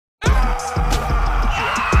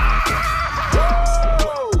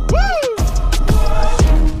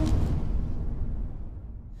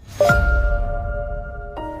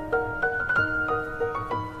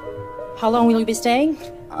How long will you be staying?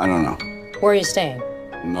 I don't know. Where are you staying?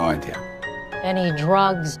 No idea. Any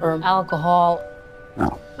drugs or alcohol?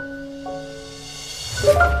 No.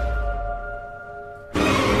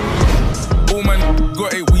 All man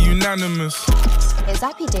got it, we unanimous. Is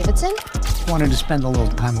that Pete Davidson? Wanted to spend a little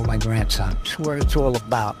time with my grandson. That's what it's all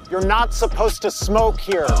about. You're not supposed to smoke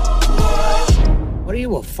here. What are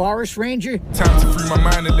you, a forest ranger? Time to free my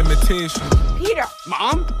mind of limitation. Peter!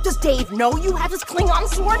 Mom? Does Dave know you have his Klingon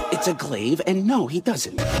sword? It's a glaive, and no, he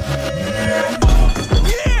doesn't. Yeah!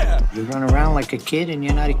 You run around like a kid, and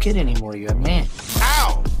you're not a kid anymore. You're a man.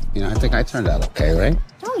 Ow! You know, I think I turned out okay, right?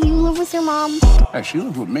 Don't you live with your mom? Hey, she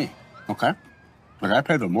lived with me, okay? Like, I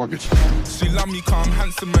paid the mortgage. She love me, cause I'm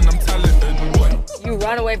handsome and I'm talented. What? You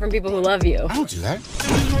run away from people who love you. I don't do that.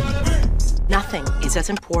 Nothing is as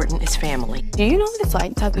important as family. Do you know what it's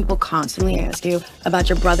like to have people constantly ask you about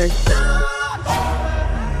your brother?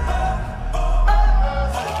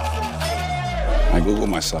 I Googled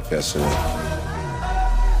myself yesterday.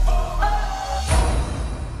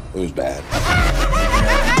 It was bad.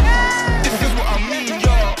 This is what I mean,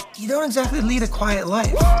 y'all. You don't exactly lead a quiet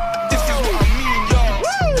life. This is what I mean, y'all.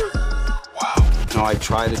 Wow. No, I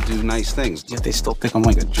try to do nice things, yet they still think I'm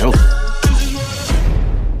like a joke.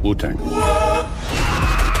 Wu-Tang.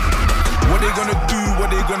 What they gonna do, what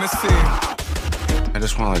they gonna say? I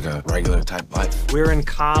just want like a regular type life. We're in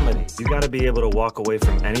comedy. You gotta be able to walk away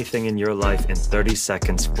from anything in your life in 30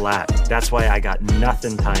 seconds flat. That's why I got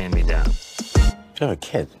nothing tying me down. You have a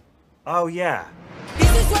kid. Oh, yeah. This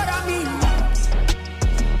is what I mean.